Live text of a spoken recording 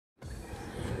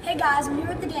Hey guys, I'm here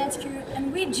with the dance crew,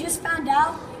 and we just found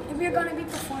out that we are going to be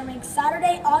performing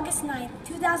Saturday, August 9th,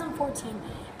 2014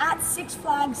 at Six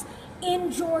Flags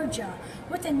in Georgia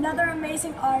with another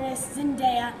amazing artist,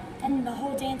 Zendaya, and the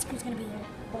whole dance crew is going to be here.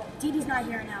 Well, Dee Dee's not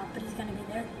here now, but he's going to be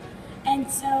there. And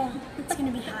so, it's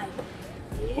going to be hype.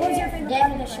 What was your favorite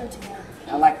part of the show today?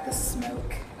 I like the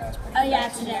smoke. That was pretty Oh yeah,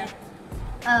 today.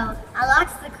 Oh, I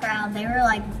liked the crowd. They were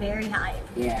like very hype.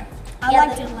 Yeah. I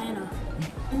liked Atlanta.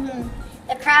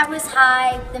 The crowd was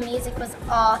hype. The music was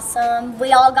awesome.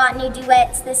 We all got new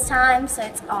duets this time, so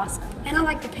it's awesome. And I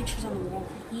like the pictures on the wall.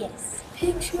 Yes.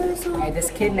 Pictures on Hey, this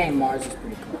kid named Mars is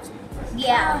pretty cool too.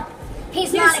 Yeah.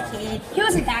 He's not a kid. He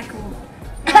wasn't that cool.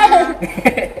 Yeah.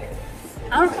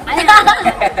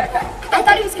 I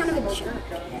thought he was kind of a jerk.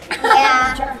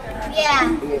 Yeah.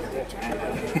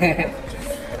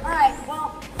 Alright,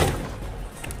 well,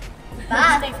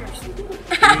 Bye. stay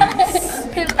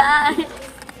first. Goodbye.